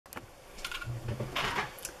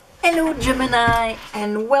Hello Gemini,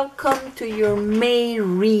 and welcome to your May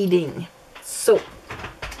reading. So,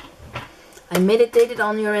 I meditated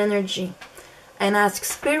on your energy and asked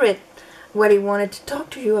Spirit what he wanted to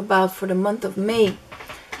talk to you about for the month of May.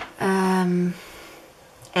 And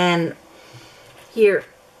here,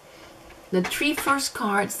 the three first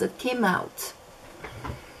cards that came out.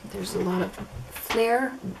 There's a lot of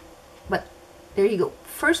flair, but there you go.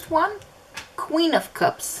 First one, Queen of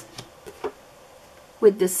Cups,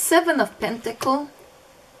 with the Seven of Pentacles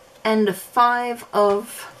and the Five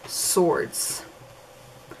of Swords.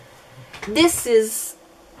 This is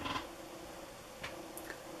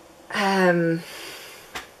how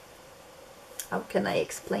can I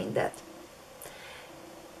explain that?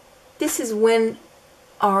 This is when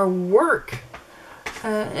our work,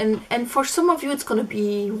 and for some of you it's going to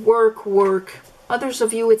be work. Others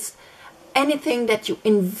of you it's anything that you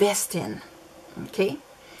invest in, okay?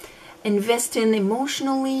 Invest in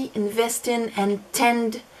emotionally, invest in and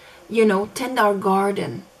tend our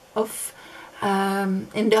garden of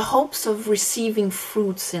in the hopes of receiving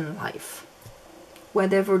fruits in life,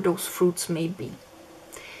 whatever those fruits may be.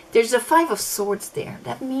 There's a Five of Swords there.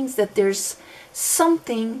 That means that there's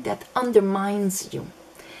something that undermines you,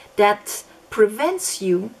 that prevents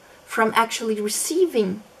you from actually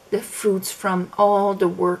receiving the fruits from all the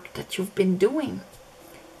work that you've been doing.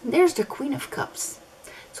 And there's the Queen of Cups.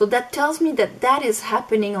 So that tells me that that is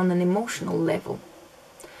happening on an emotional level,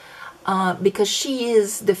 because she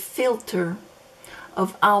is the filter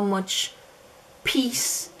of how much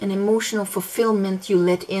peace and emotional fulfillment you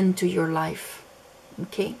let into your life.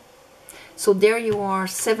 Okay, so there you are,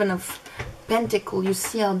 Seven of Pentacles. You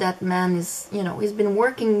see how that man is, he's been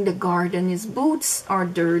working the garden, his boots are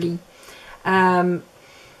dirty,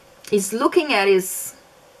 he's looking at his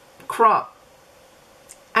crop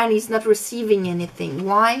and he's not receiving anything.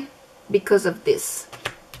 Why? Because of this.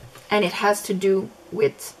 And it has to do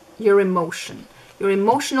with your emotion, your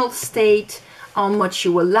emotional state, how much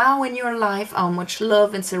you allow in your life, how much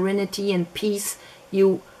love and serenity and peace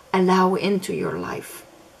you allow into your life.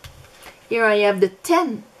 Here I have the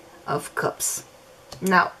Ten of Cups.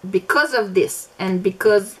 Now, because of this, and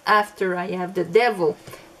because after I have the Devil,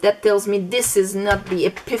 that tells me this is not the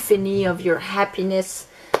epiphany of your happiness,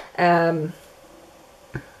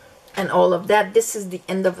 and all of that. This is the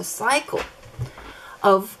end of a cycle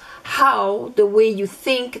of how the way you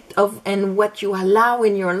think of and what you allow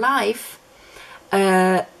in your life,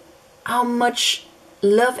 how much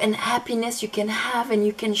love and happiness you can have and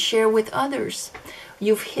you can share with others.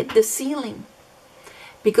 You've hit the ceiling,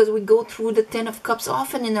 because we go through the Ten of Cups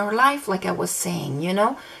often in our life, like I was saying.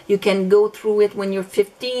 You can go through it when you're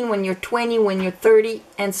 15, when you're 20, when you're 30,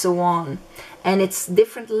 and so on. And it's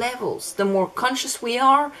different levels. The more conscious we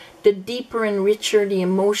are, the deeper and richer the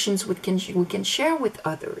emotions we can share with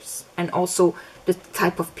others, and also the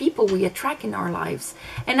type of people we attract in our lives.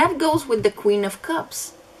 And that goes with the Queen of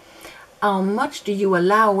Cups. How much do you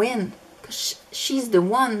allow in? Because she's the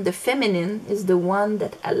one, the feminine is the one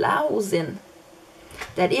that allows in.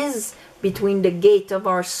 That is between the gate of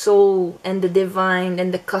our soul and the divine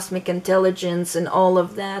and the cosmic intelligence and all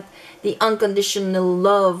of that. The unconditional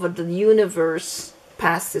love of the universe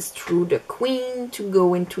passes through the Queen to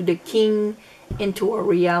go into the King, into our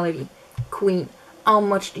reality. Queen, how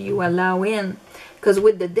much do you allow in? Because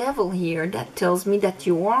with the Devil here, that tells me that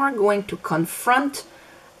you are going to confront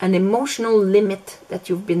an emotional limit that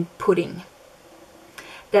you've been putting,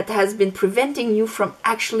 that has been preventing you from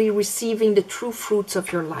actually receiving the true fruits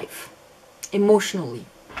of your life emotionally.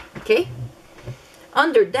 Okay,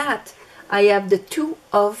 under that I have the Two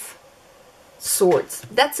of Swords.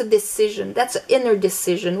 That's a decision, that's an inner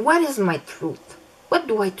decision. What is my truth? What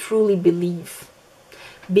do I truly believe?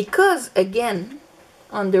 Because again,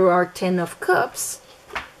 under our Ten of Cups,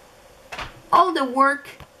 all the work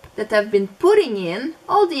that I've been putting in,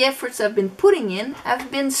 all the efforts I've been putting in,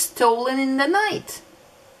 have been stolen in the night.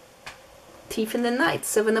 Thief in the night,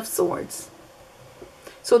 Seven of Swords.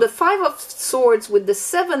 So the Five of Swords with the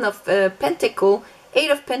Seven of Pentacles,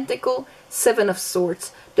 Eight of Pentacles, Seven of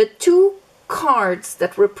Swords. The two cards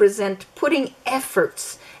that represent putting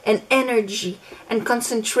efforts and energy and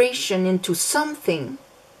concentration into something,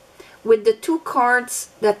 with the two cards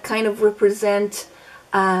that kind of represent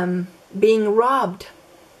being robbed,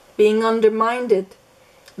 being undermined,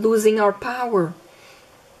 losing our power.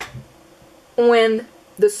 When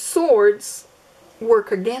the swords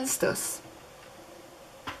work against us.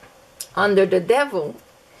 Under the Devil,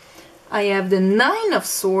 I have the Nine of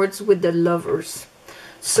Swords with the Lovers.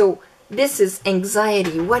 So this is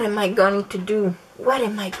anxiety. What am I going to do? What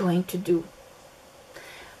am I going to do?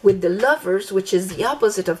 With the Lovers, which is the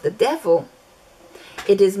opposite of the Devil,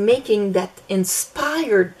 it is making that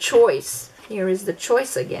inspired choice. Here is the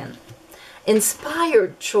choice again.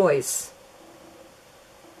 Inspired choice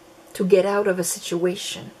to get out of a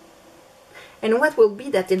situation. And what will be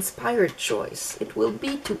that inspired choice? It will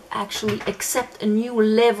be to actually accept a new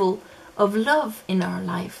level of love in our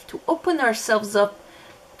life, to open ourselves up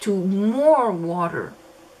to more water,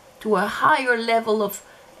 to a higher level of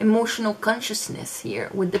emotional consciousness here,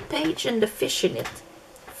 with the page and the fish in it,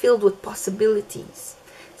 filled with possibilities.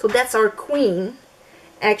 So that's our queen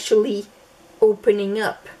actually opening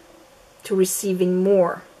up to receiving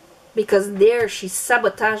more, because there she's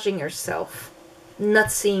sabotaging herself,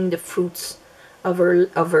 not seeing the fruits of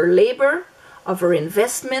her labor, of her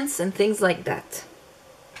investments and things like that.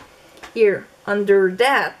 Here under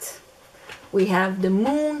that we have the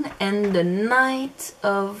moon and the Knight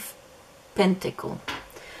of Pentacle.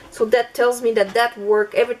 So that tells me that that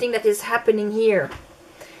work, everything that is happening here,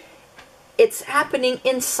 it's happening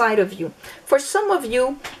inside of you. For some of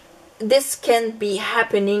you, this can be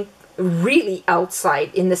happening really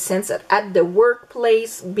outside, in the sense that at the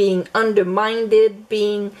workplace, being undermined,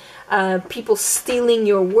 being people stealing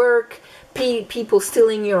your work, people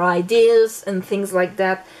stealing your ideas and things like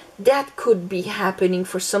that. That could be happening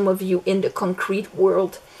for some of you in the concrete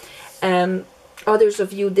world. Others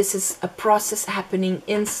of you, this is a process happening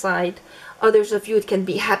inside. Others of you, it can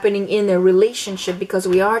be happening in a relationship, because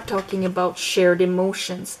we are talking about shared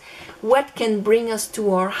emotions. What can bring us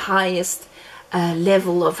to our highest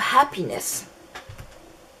level of happiness?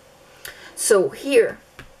 So here,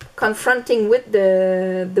 confronting with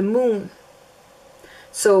the moon.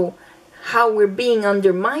 So how we're being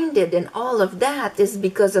undermined and all of that is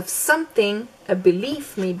because of something, a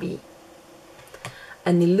belief maybe,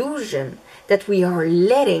 an illusion that we are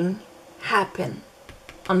letting happen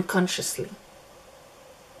unconsciously,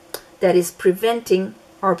 that is preventing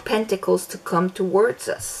our pentacles to come towards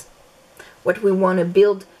us. What we want to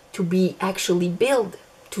build to be actually built,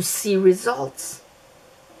 to see results.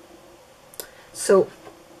 So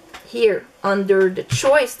here, under the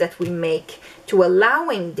choice that we make to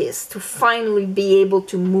allowing this to finally be able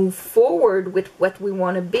to move forward with what we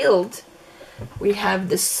want to build, we have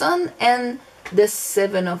the Sun and the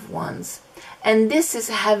Seven of Wands. And this is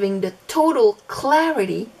having the total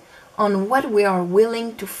clarity on what we are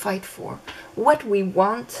willing to fight for, what we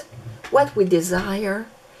want, what we desire.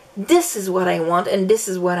 This is what I want, and this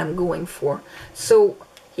is what I'm going for. So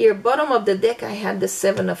here, bottom of the deck, I had the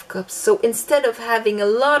Seven of Cups. So instead of having a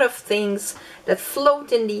lot of things that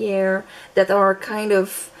float in the air, that are kind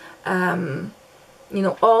of, you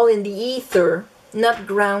know, all in the ether, not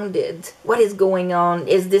grounded. What is going on?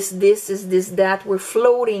 Is this, is this, that? We're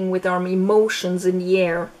floating with our emotions in the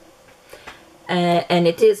air. And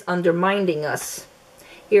it is undermining us.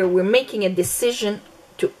 Here, we're making a decision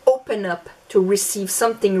to open up, to receive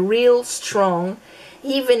something real strong,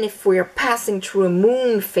 even if we're passing through a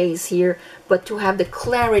moon phase here, but to have the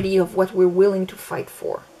clarity of what we're willing to fight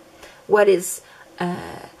for. What is,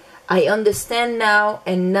 I understand now,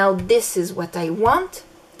 and now this is what I want,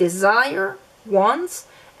 desire, wants,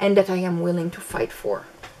 and that I am willing to fight for.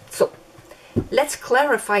 So, let's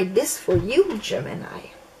clarify this for you,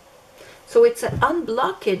 Gemini. So it's an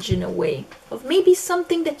unblockage in a way of maybe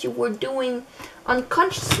something that you were doing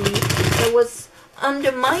unconsciously that was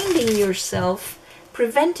undermining yourself,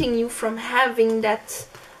 preventing you from having that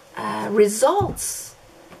results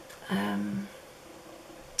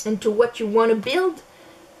into what you want to build,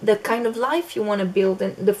 the kind of life you want to build,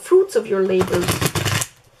 and the fruits of your labors.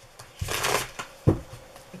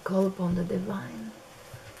 I call upon the divine.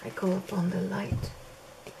 I call upon the light.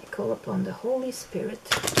 I call upon the Holy Spirit.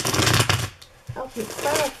 Help me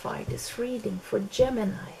clarify this reading for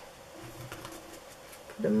Gemini.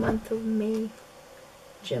 For the month of May,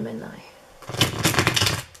 Gemini.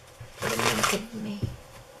 For the month of May.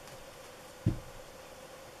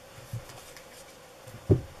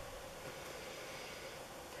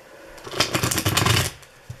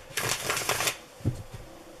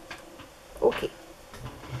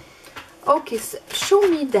 Okay, so show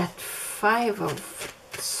me that Five of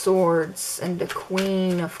Swords and the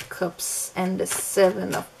Queen of Cups and the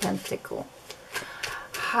Seven of Pentacles.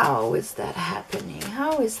 How is that happening?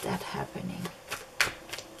 How is that happening?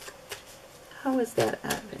 How is that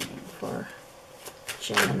happening for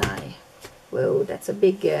Gemini? Whoa, that's a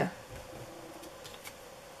big...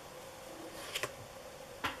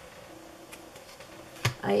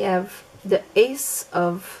 I have the Ace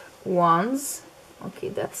of Wands. Okay,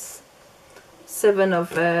 that's Seven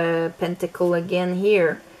of Pentacle again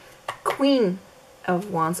here. Queen of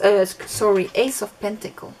Wands. Sorry, Ace of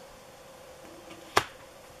Pentacle.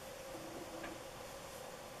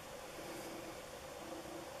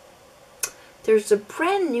 there's a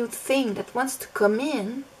brand new thing that wants to come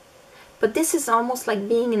in, but this is almost like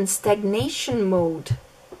being in stagnation mode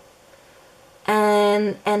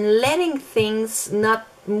and letting things not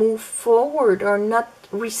move forward, or not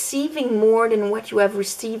receiving more than what you have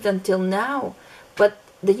received until now. But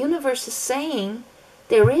the universe is saying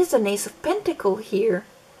there is an Ace of Pentacles here.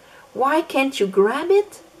 Why can't you grab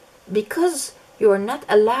it? Because you are not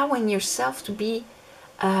allowing yourself to be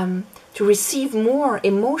to receive more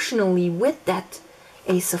emotionally with that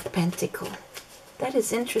Ace of Pentacles. That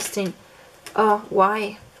is interesting.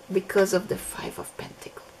 Why? Because of the Five of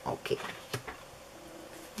Pentacles. Okay.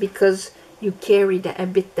 Because you carry a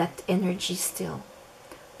bit that energy still.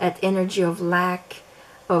 That energy of lack,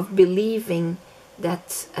 of believing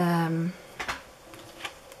that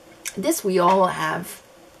this we all have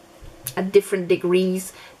at different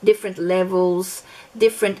degrees, different levels,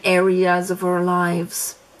 different areas of our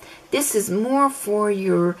lives. This is more for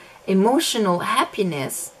your emotional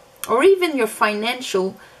happiness, or even your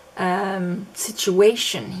financial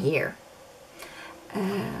situation here.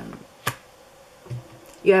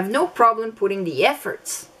 You have no problem putting the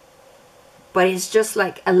efforts, but it's just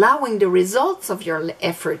like allowing the results of your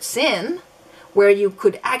efforts in, where you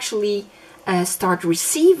could actually start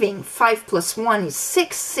receiving. 5 + 1 is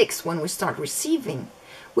 6. 6, when we start receiving,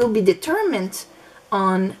 will be determined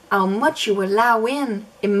on how much you allow in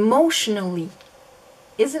emotionally.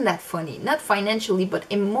 Isn't that funny? Not financially, but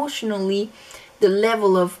emotionally, the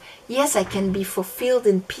level of, yes, I can be fulfilled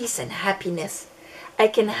in peace and happiness. I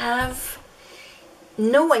can have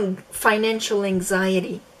no financial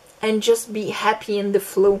anxiety and just be happy in the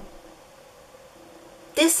flow.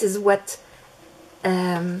 This is what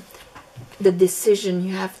the decision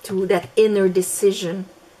you have to, that inner decision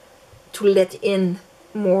to let in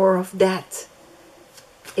more of that,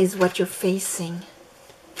 is what you're facing.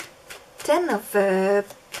 10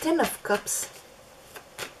 of Cups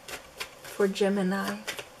for Gemini.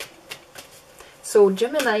 So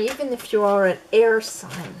Gemini, even if you are an air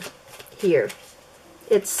sign here,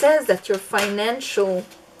 it says that your financial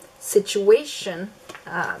situation,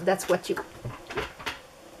 that's what you,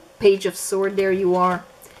 Page of Swords, there you are.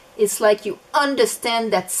 It's like you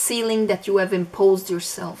understand that ceiling that you have imposed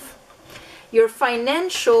yourself. Your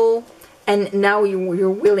financial, and now you're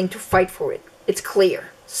willing to fight for it. It's clear.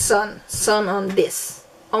 Sun on this.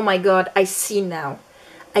 Oh my God, I see now.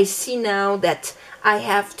 I see now that I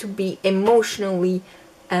have to be emotionally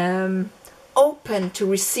open to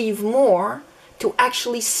receive more, to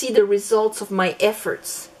actually see the results of my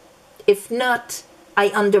efforts. If not,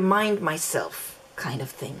 I undermine myself, kind of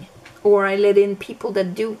thing. Or I let in people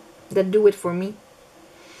that do it for me.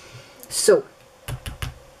 So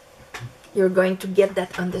you're going to get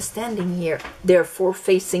that understanding here. Therefore,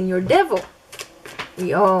 facing your devil.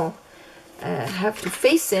 We all have to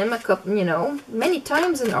face him a couple, many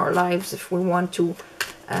times in our lives if we want to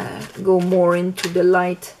go more into the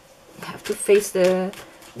light. We have to face the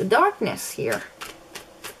darkness here.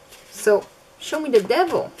 So show me the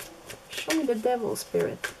devil. Show me the devil,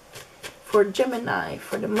 Spirit. For Gemini,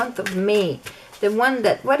 for the month of May. The one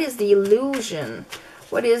that, what is the illusion?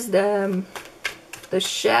 What is the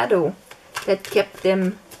shadow that kept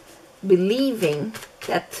them believing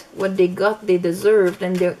that what they got they deserved,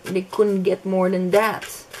 and they couldn't get more than that?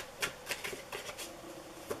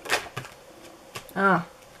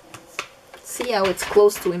 See how it's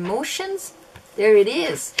close to emotions? There it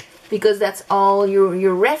is. Because that's all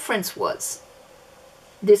your reference was.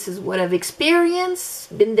 This is what I've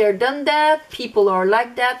experienced. Been there, done that. People are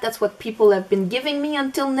like that. That's what people have been giving me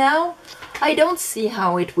until now. I don't see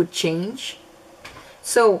how it would change.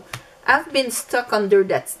 So I've been stuck under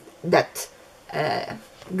that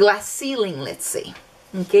glass ceiling, let's say.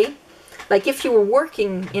 Okay? Like if you were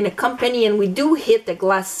working in a company and we do hit the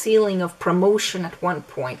glass ceiling of promotion at one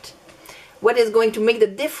point, what is going to make the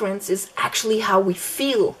difference is actually how we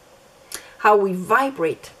feel, how we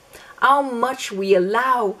vibrate, how much we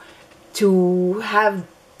allow to have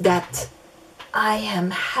that I am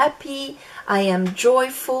happy, I am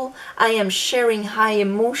joyful, I am sharing high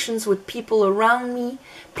emotions with people around me,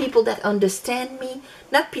 people that understand me,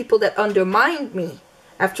 not people that undermine me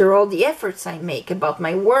after all the efforts I make about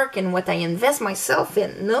my work and what I invest myself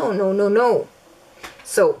in. No, no, no, no.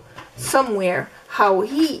 So somewhere how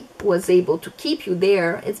he was able to keep you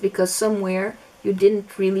there, it's because somewhere you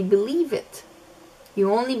didn't really believe it.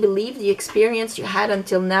 You only believed the experience you had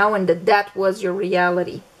until now, and that was your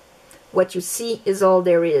reality. What you see is all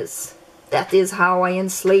there is. That is how I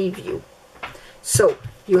enslave you. So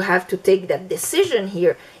you have to take that decision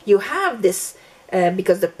here. You have this,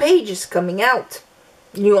 because the page is coming out.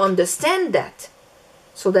 You understand that.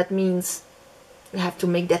 So that means You have to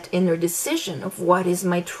make that inner decision of what is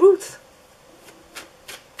my truth.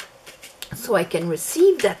 So I can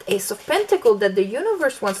receive that Ace of Pentacles that the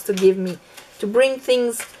universe wants to give me, to bring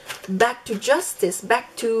things back to justice,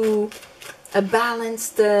 back to a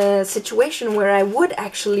balanced situation where I would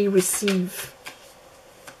actually receive.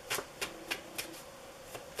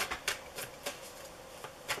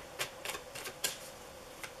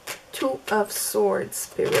 Two of Swords,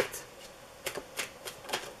 Spirit.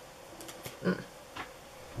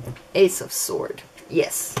 Ace of Sword.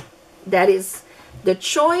 Yes, that is the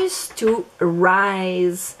choice to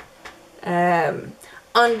rise.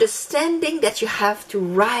 Understanding that you have to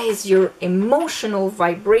rise your emotional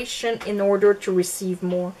vibration in order to receive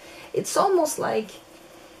more. It's almost like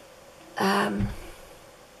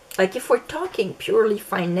if we're talking purely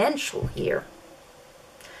financial here,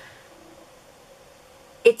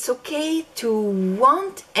 it's okay to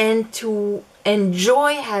want and to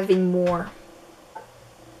enjoy having more.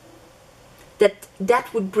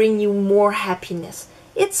 That would bring you more happiness.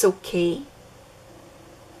 It's okay.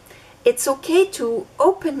 It's okay to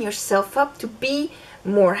open yourself up to be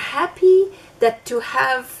more happy, that to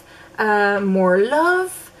have more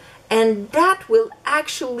love, and that will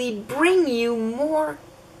actually bring you more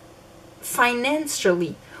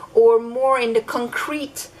financially, or more in the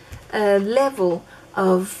concrete level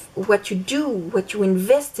of what you do, what you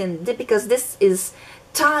invest in, because this is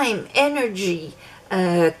time, energy,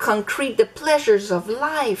 concrete, the pleasures of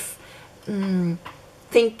life.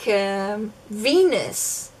 Think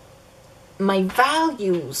Venus, my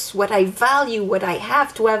values, what I value, what I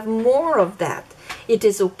have, to have more of that. It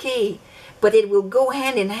is okay, but it will go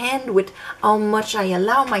hand in hand with how much I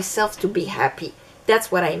allow myself to be happy.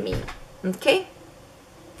 That's what I mean. Okay?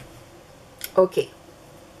 Okay.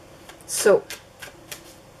 So,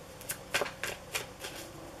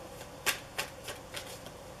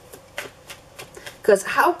 because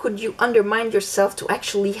how could you undermine yourself to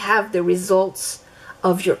actually have the results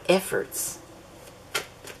of your efforts?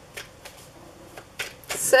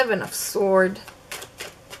 Seven of Swords,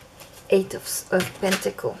 Eight of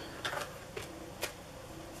Pentacles,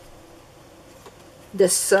 the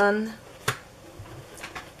Sun,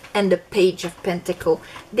 and the Page of Pentacles.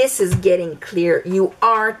 This is getting clear. You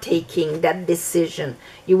are taking that decision.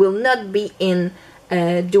 You will not be in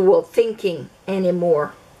dual thinking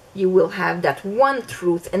anymore. You will have that one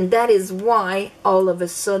truth, and that is why all of a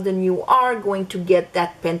sudden you are going to get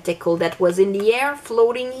that pentacle that was in the air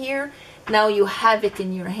floating here. Now you have it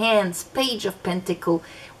in your hands. Page of Pentacles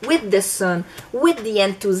with the Sun, with the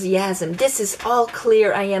enthusiasm. This is all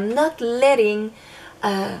clear. I am not letting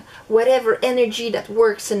whatever energy that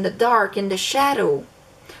works in the dark, in the shadow,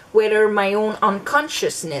 whether my own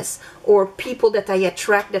unconsciousness or people that I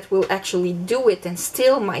attract that will actually do it and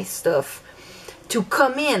steal my stuff, to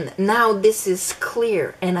come in. Now this is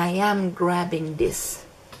clear, and I am grabbing this.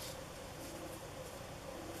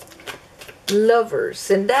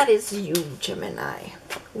 Lovers, and that is you, Gemini,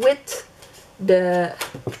 with the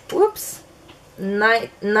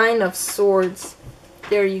Nine of Swords.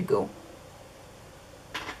 There you go.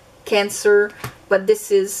 Cancer, but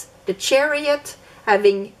this is the Chariot,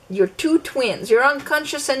 having your two twins, your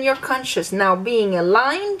unconscious and your conscious, now being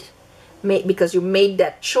aligned, because you made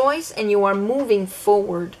that choice, and you are moving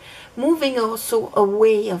forward, moving also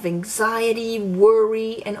away of anxiety,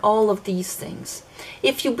 worry, and all of these things.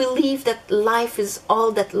 If you believe that life is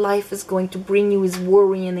all that life is going to bring you is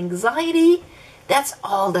worry and anxiety, that's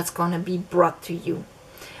all that's going to be brought to you,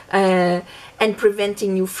 and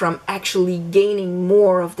preventing you from actually gaining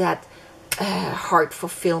more of that heart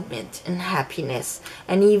fulfillment and happiness,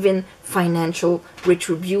 and even financial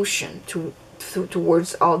retribution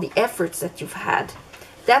towards all the efforts that you've had.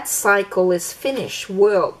 That cycle is finished,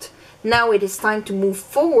 world. Now it is time to move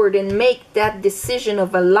forward and make that decision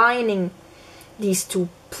of aligning these two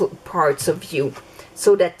parts of you,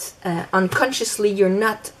 so that unconsciously you're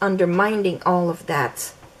not undermining all of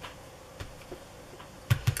that.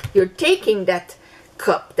 You're taking that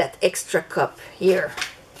cup, that extra cup here.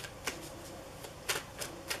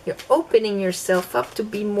 You're opening yourself up to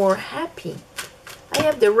be more happy. I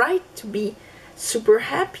have the right to be super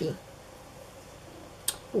happy.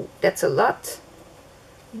 Ooh, that's a lot.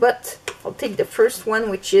 But I'll take the first one,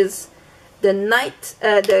 which is the Knight,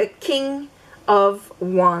 the King of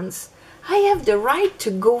Wands. I have the right to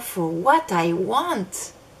go for what I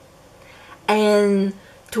want and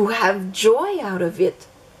to have joy out of it.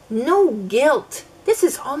 No guilt. This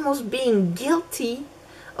is almost being guilty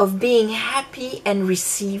of being happy and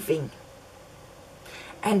receiving,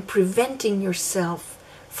 and preventing yourself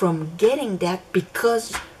from getting that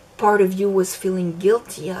because part of you was feeling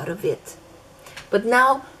guilty out of it. But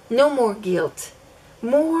now, no more guilt.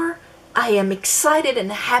 more I am excited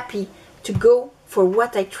and happy to go for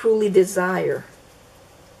what I truly desire.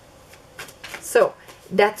 So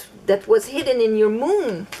that was hidden in your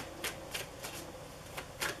moon.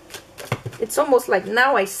 It's almost like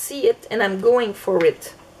now I see it and I'm going for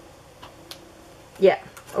it. Yeah,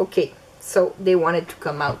 okay. So they wanted to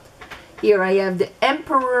come out. Here I have the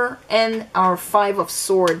Emperor and our Five of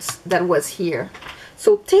Swords that was here.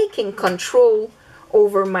 So taking control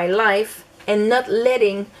over my life and not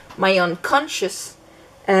letting my unconscious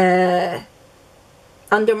undermine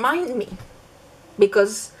me.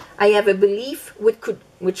 Because I have a belief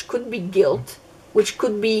which could be guilt, which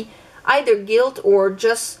could be either guilt or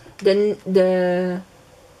just the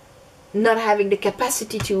not having the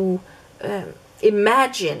capacity to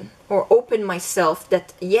imagine or open myself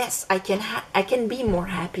that yes, I can be more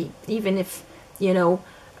happy, even if, you know,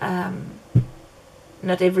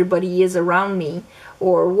 not everybody is around me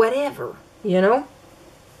or whatever, you know.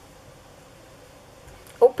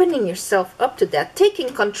 Opening yourself up to that,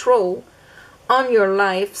 taking control on your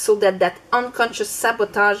life so that that unconscious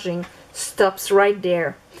sabotaging stops right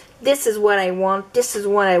there. This is what I want. This is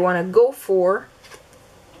what I want to go for.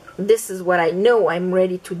 This is what I know I'm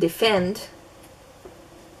ready to defend.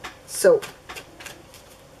 So,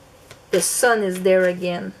 the Sun is there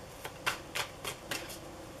again.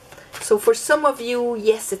 So for some of you,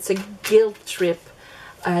 yes, it's a guilt trip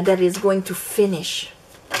that is going to finish.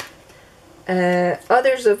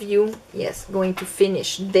 Others of you, yes, going to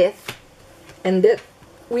finish death. And then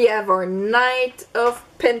we have our Knight of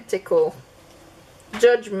Pentacles.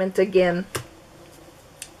 Judgment again.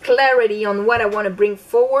 Clarity on what I want to bring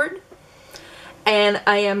forward. And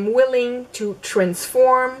I am willing to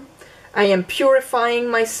transform. I am purifying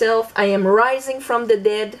myself. I am rising from the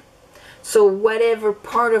dead. So whatever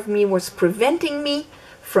part of me was preventing me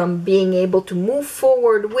from being able to move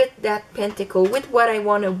forward with that pentacle, with what I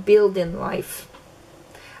want to build in life,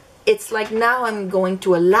 it's like now I'm going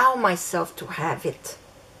to allow myself to have it.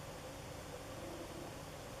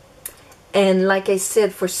 And like I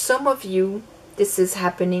said, for some of you, this is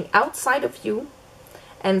happening outside of you.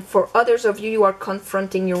 And for others of you, you are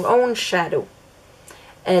confronting your own shadow.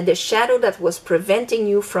 The shadow that was preventing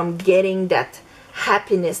you from getting that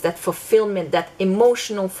happiness, that fulfillment, that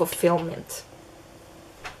emotional fulfillment.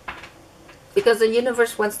 Because the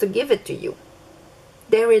universe wants to give it to you.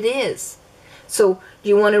 There it is. So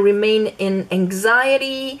you want to remain in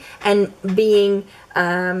anxiety and being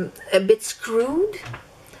a bit screwed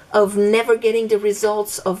of never getting the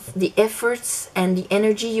results of the efforts and the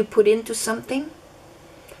energy you put into something?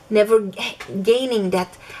 Never gaining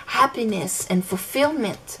that happiness and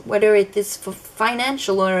fulfillment, whether it is for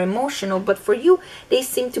financial or emotional, but for you, they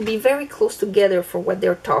seem to be very close together for what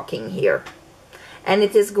they're talking here. And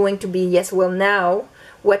it is going to be, yes, well now,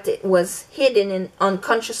 what it was hidden in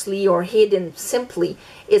unconsciously or hidden simply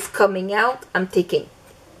is coming out. I'm taking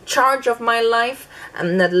charge of my life.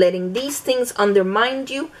 I'm not letting these things undermine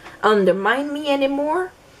me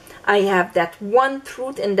anymore. I have that one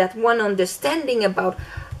truth and that one understanding about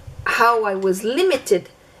how I was limited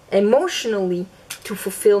emotionally to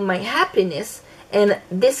fulfill my happiness, and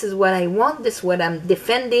this is what I want, this is what I'm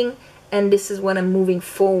defending, and this is what I'm moving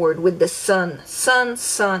forward with the Sun.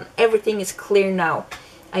 Sun, everything is clear now.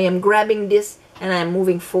 I am grabbing this and I'm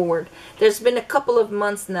moving forward. There's been a couple of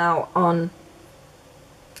months now on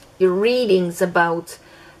your readings about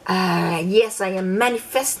yes, I am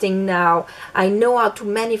manifesting now. I know how to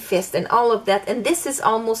manifest and all of that, and this is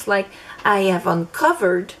almost like I have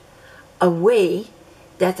uncovered a way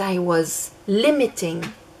that I was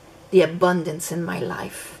limiting the abundance in my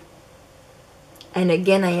life. And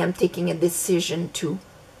again, I am taking a decision to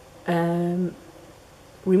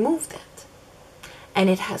remove that.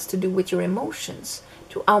 And it has to do with your emotions,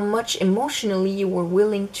 to how much emotionally you were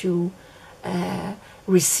willing to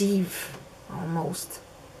receive, almost.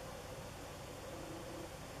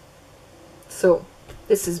 So,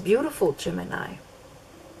 this is beautiful, Gemini.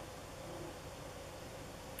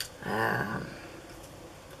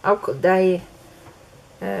 How could I,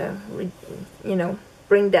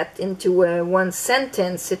 bring that into one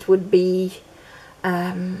sentence? It would be,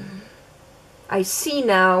 I see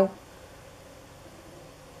now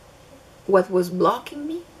what was blocking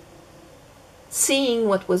me, seeing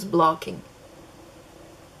what was blocking.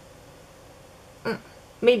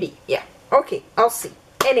 Maybe, yeah. Okay, I'll see.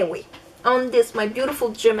 Anyway, on this, my beautiful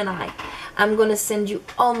Gemini, I'm going to send you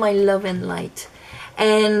all my love and light.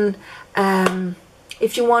 And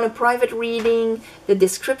if you want a private reading, the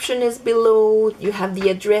description is below. You have the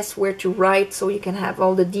address where to write so you can have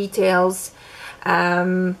all the details.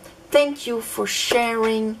 Thank you for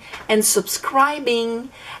sharing and subscribing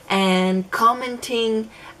and commenting.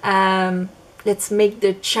 Let's make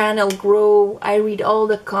the channel grow. I read all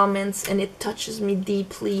the comments and it touches me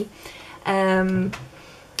deeply.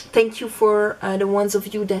 Thank you for the ones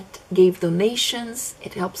of you that gave donations.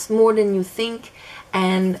 It helps more than you think.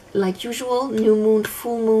 And like usual, new moon,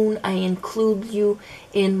 full moon, I include you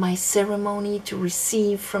in my ceremony to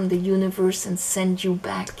receive from the universe and send you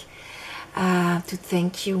back to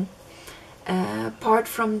thank you. Apart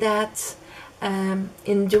from that,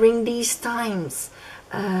 during these times,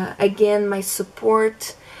 again, my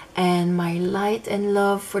support and my light and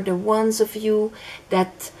love for the ones of you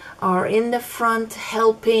that are in the front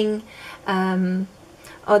helping,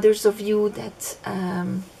 others of you that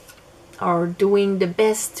are doing the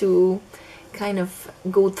best to kind of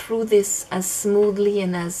go through this as smoothly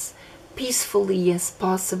and as peacefully as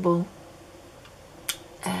possible.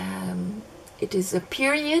 It is a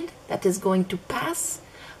period that is going to pass,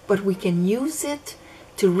 but we can use it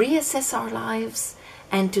to reassess our lives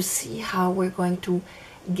and to see how we're going to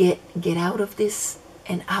get out of this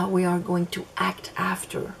and how we are going to act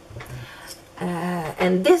after.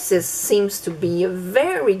 And this seems to be a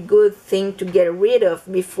very good thing to get rid of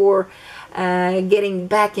before getting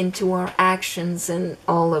back into our actions and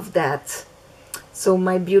all of that. So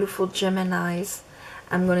my beautiful Geminis,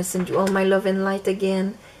 I'm going to send you all my love and light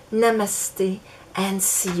again. Namaste, and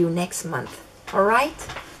see you next month. All right?